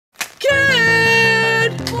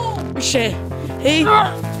Shit. He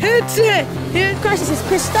hits it. Here, Krysis is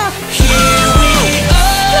pissed off. Here we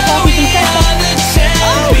are, we are the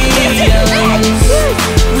champions.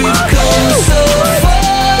 We've come so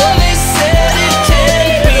far, they said it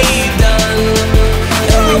can't be done.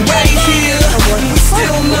 And we're right here,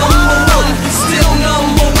 still number one, still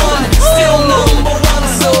number one, still number one.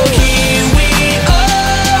 So here we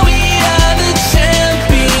are the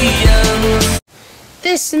champions.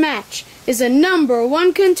 This match is a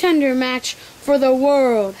 #1 contender match for the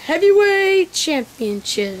World Heavyweight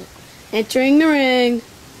Championship. Entering the ring,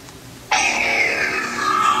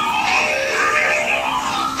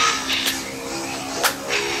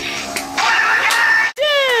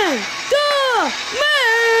 Dan The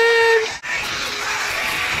Man!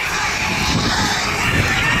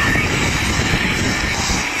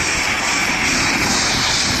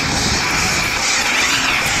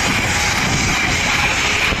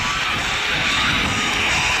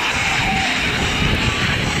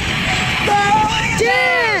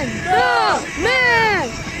 Dan The Man!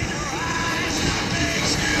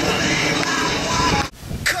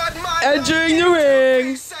 Entering the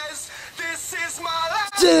ring,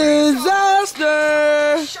 disaster!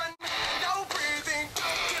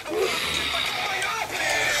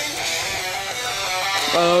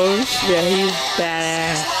 Oh shit, he's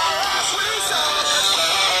badass.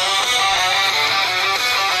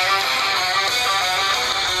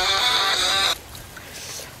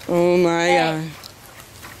 Oh my god.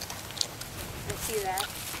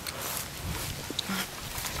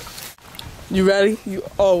 You ready?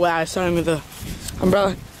 Oh wow, I saw him with the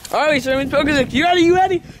umbrella. Oh, he's starting with poker stick. You ready? You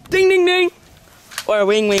ready? Ding ding ding. Or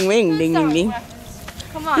wing wing wing. Ding ding ding.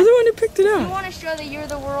 Come on. You're the one who picked it up. You want to show that you're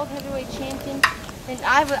the world heavyweight champion? And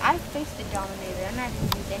I faced the Dominator. I'm not going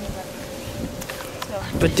to use anybody.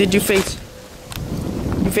 So. But did you face?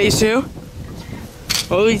 You faced who?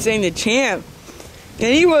 Oh, he's saying the champ.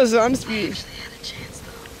 And he was undisputed.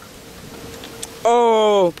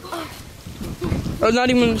 Oh. I was not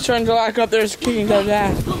even trying to lock up. There's kicking his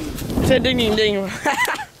ass. I said ding ding ding.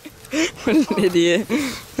 What an idiot.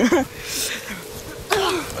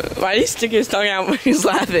 Why did he stick his tongue out when he's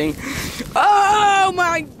laughing? Oh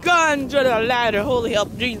my god, into the ladder. Holy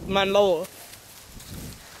help, Jesus, my lord.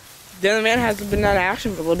 Dan The Man hasn't been out of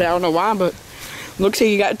action for a little bit. I don't know why, but looks like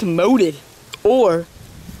he got demoted. Or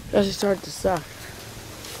does he started to suck?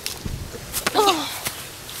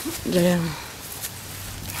 Damn.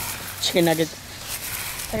 Chicken nuggets.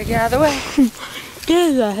 Better get out of the way.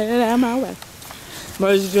 Get the hell out of my way.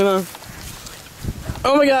 What is he doing?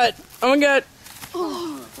 Oh my god. Oh my god.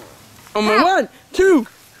 Oh my 1, 2.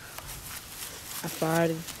 I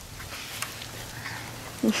farted.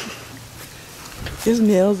 His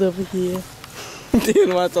nails over here.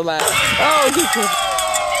 Didn't want to laugh. Oh, he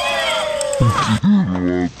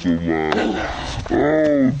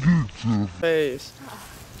face.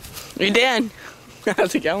 Hey Dan,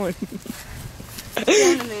 how's it going?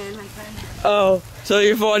 Dan The Man, my friend. Oh, so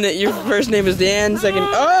your first name is Dan, second.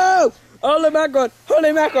 Oh, holy mackerel,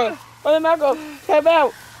 holy mackerel, holy mackerel. Tap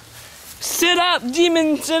out. Sit up,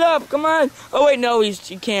 demon, sit up. Come on. Oh wait, no, he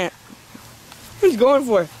can't. Who's going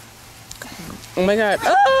for? Oh my god.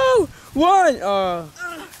 Oh, 1.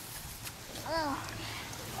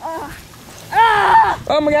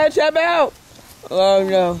 Oh my god, tap out. Oh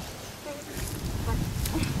no.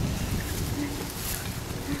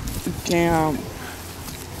 Damn.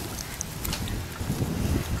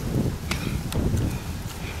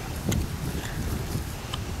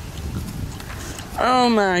 Oh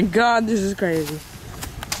my god, this is crazy.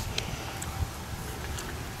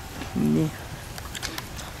 Yeah.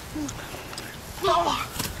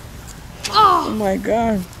 Oh my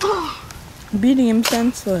god. Beating him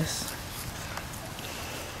senseless.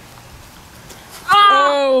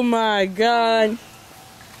 Oh my god.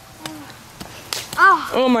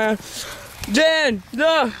 Oh my. Dan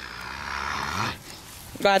the.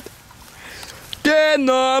 Got. Dan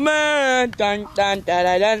The Man. Dun dun dun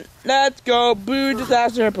dun dun. Let's go. Boo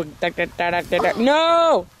disaster.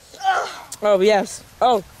 No. Oh yes.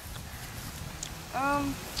 Oh.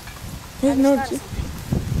 There's no.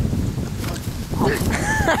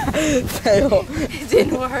 Fail. It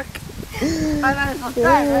didn't work. I might as well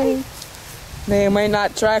try, right? They might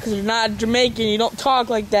not try because you're not Jamaican. You don't talk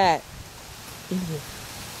like that.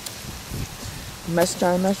 Mess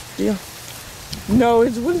time, mess with you. No, what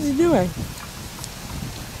is he doing?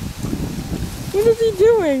 What is he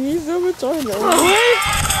doing? He's so retarded. What?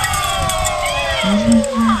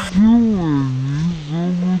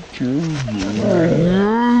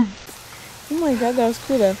 Oh my god, that was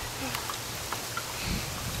cool though.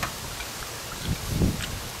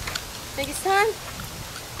 Think it's time?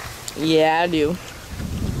 Yeah, I do.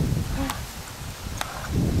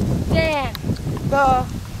 Dan the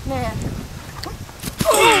Man.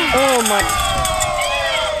 Oh my.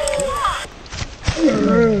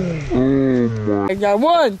 I got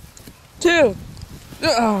 1, 2.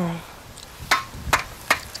 Oh.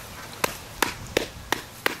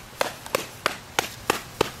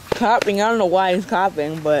 Copping. I don't know why he's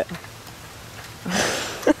copping, but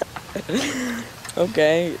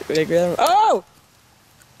okay. Oh!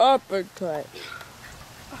 Uppercut.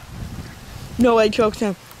 No way, chokes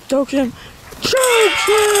him. Chokes him. Chokes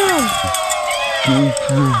him!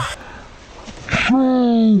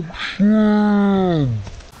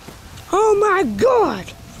 Oh my God!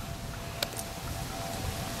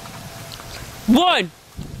 1,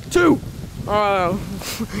 2.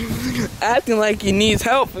 Acting like he needs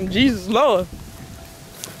help from Jesus Lord.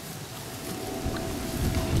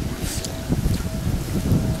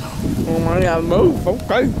 Oh my God, move,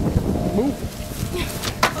 okay. Move.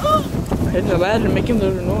 Hit the ladder and make him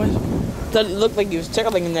do the noise. Does it look like he was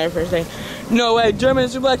tickling in there for a second? No way, German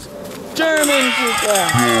suplex. German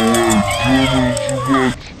suplex.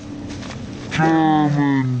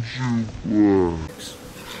 German suplex.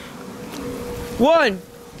 1,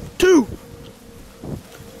 2.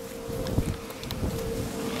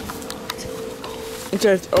 It's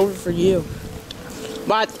over for you.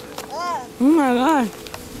 What? Oh my God.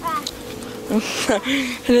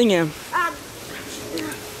 Hitting him.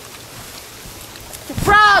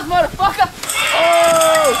 Surprise, motherfucker!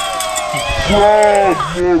 Oh!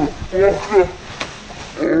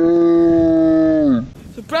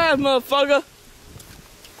 Surprise, motherfucker!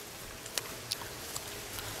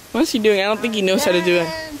 What's he doing? I don't think he knows how to do it.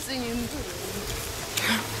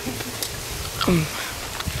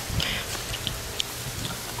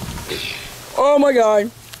 Oh my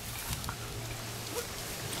God!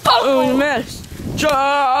 Oh, you missed!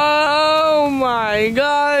 Oh my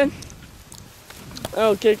God!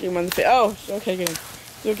 Oh, kicking him on the face. Oh, still kicking him.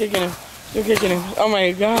 Still kicking him. Still kicking him. Oh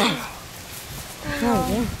my God!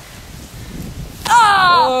 Oh,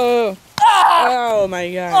 oh. Oh my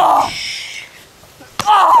God!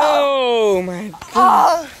 Oh my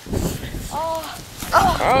God!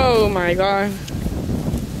 Oh my God!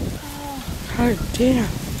 Oh damn!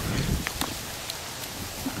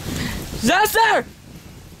 Zester!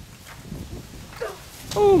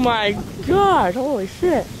 Oh my God! Holy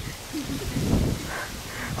shit!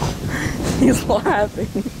 He's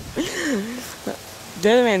laughing. The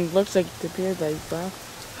other man looks like the beard like, bro.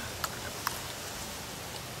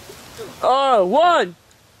 Oh, 1!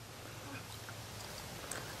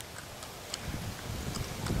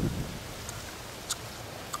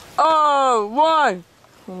 Oh, 1!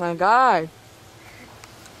 Oh my God!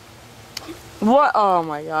 What? Oh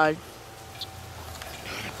my God!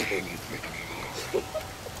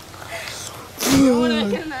 I'm gonna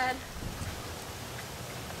get mad.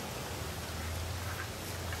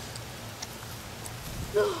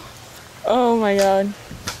 Oh my God!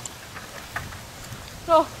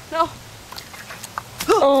 No, no.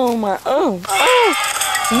 Oh my! Oh! Oh!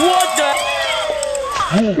 What the?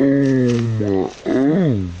 What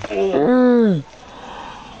the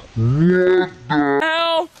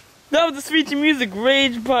Hell! That was the speech and music.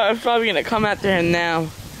 Rage part is probably gonna come out there now.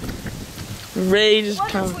 Rage is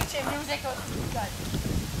coming.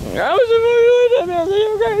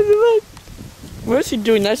 What's he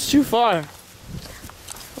doing? That's too far.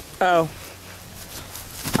 Oh.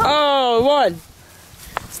 Oh, 1.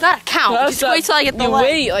 It's not a count. Just wait till I get the You leg.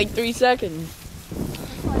 wait like 3 seconds.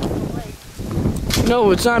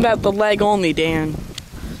 No, it's not about the leg only, Dan.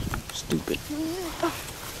 Stupid.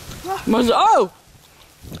 Oh!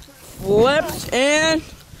 Flips and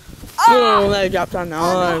boom, leg dropped on the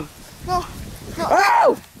arm. No.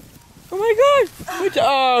 Oh! Oh my God!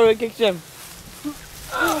 Oh, it kicked him.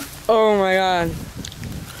 Oh my God.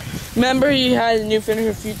 Remember he had a new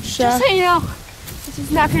finisher future shot? Just so you know, this is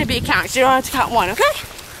not going to be a count, so you don't have to count 1, okay?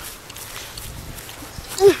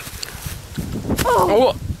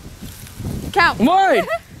 Oh. Count. 1,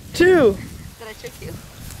 2. Did I trick you?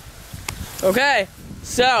 Okay,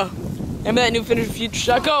 so remember that new finisher future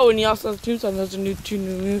shot? Go, and he also has tombstone. Those are two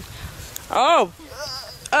new moves. Oh.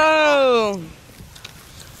 Oh.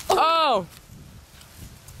 Oh.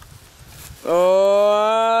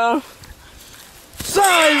 Oh.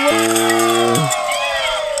 Sideways.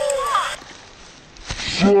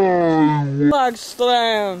 Box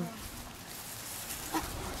slam.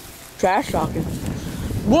 Trash talking.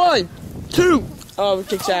 1, 2. Oh, it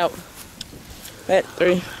kicks out. At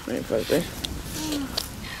 3. Wait for 3.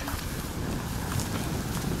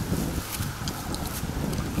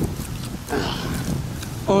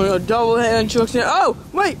 Oh no, double hand chokes in. Oh,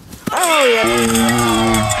 wait. Oh yeah.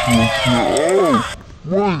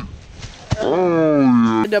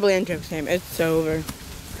 The double entrance game. It's over.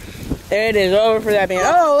 It is over for that man.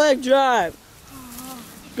 Oh, leg drive.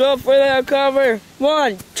 Go for that cover.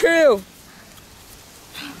 1, 2.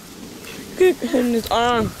 Keep hitting his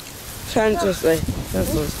arm. Senselessly.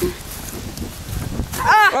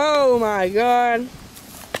 Oh my god.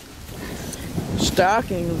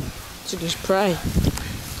 Stalking him to just pray.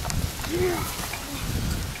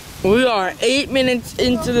 We are 8 minutes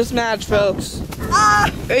into this match, folks.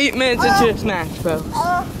 8 minutes into this match, folks.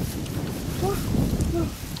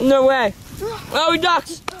 No way. Oh, he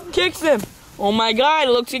ducks. Kicks him. Oh my god,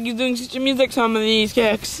 it looks like he's doing such music, some of these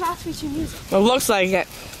kicks. Not feature music. It looks like it.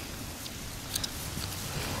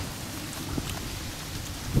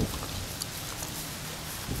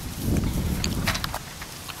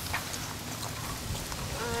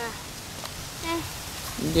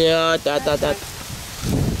 Yeah, that.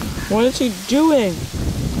 What is he doing?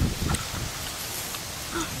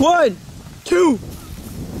 1, 2.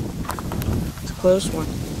 It's a close one.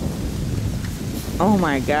 Oh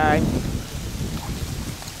my god.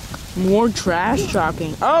 More trash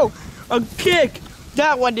talking. Oh, a kick.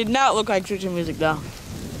 That one did not look like church music though.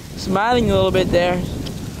 Smiling a little bit there.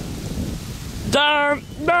 Daan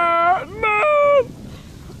The Man.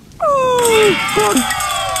 Oh,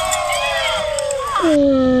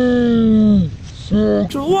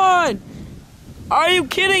 1. Are you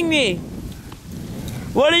kidding me?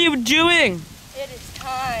 What are you doing? It is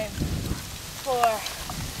time for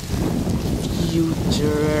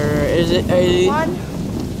future. Is it a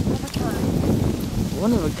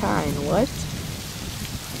one of a kind? What?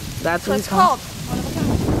 That's what it's called. One of a kind.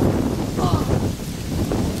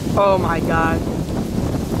 Oh my god.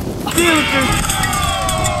 Future.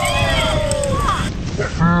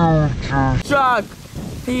 Shock.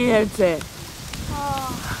 He hits it.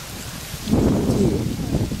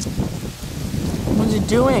 What's he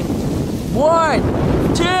doing? 1,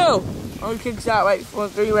 2. Oh, he kicks out right for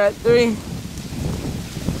 3. We're at 3.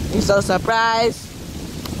 He's so surprised.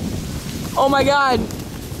 Oh my god.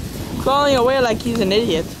 Crawling away like he's an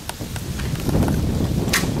idiot.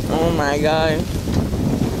 Oh my god.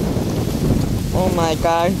 Oh my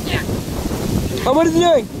god. Oh, what is he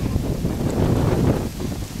doing?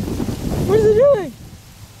 What is he doing?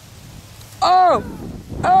 Oh!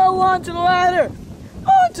 Oh, onto the ladder!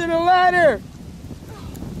 Onto the ladder!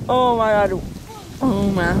 Oh my god. Oh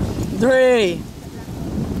man. 3.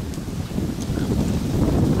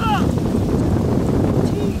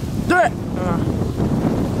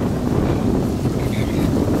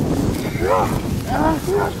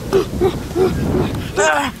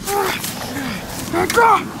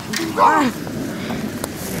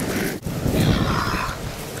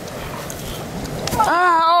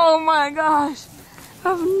 Oh my gosh!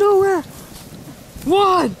 Out of nowhere!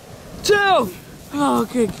 1, 2! Oh,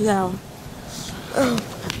 kick down.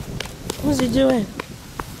 What's he doing?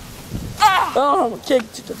 Oh,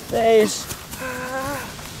 kick to the face.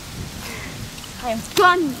 I am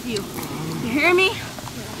done with you. You hear me?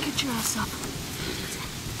 Get your ass up.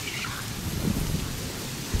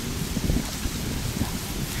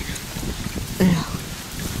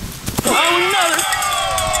 Oh, another!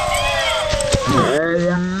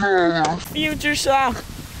 Future shock.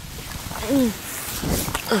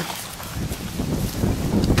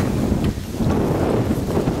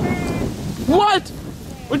 What?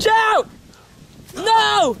 Watch out!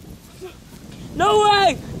 No! No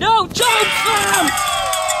way! No! Choke slam!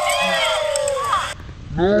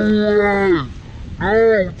 No way!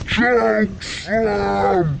 No choke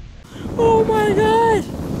slam! Oh my god!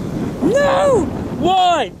 No!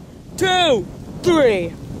 1, 2,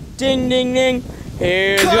 3. Ding, ding, ding.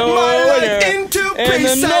 Here's Cut your my winner. life into And the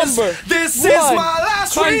pieces. number This is 1 my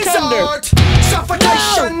last contender. resort.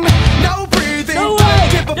 Suffocation, no breathing. No Don't way.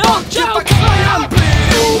 give a No fuck if I choke cut my slam. arm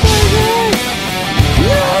bleeding.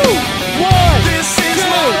 No! 1, This is 2,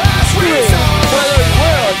 my last 3. resort. For the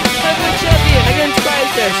world heavyweight champion against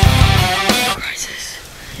Krysis. Krysis,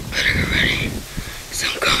 better get ready. 'Cause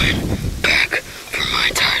I'm coming back for my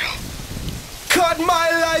title. Cut my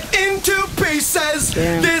life into pieces.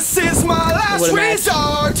 Damn. This is my last What a match.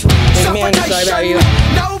 resort. Man, sorry about you.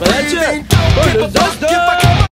 No But that's it. breathing. Don't What give a is fuck this if I done? cut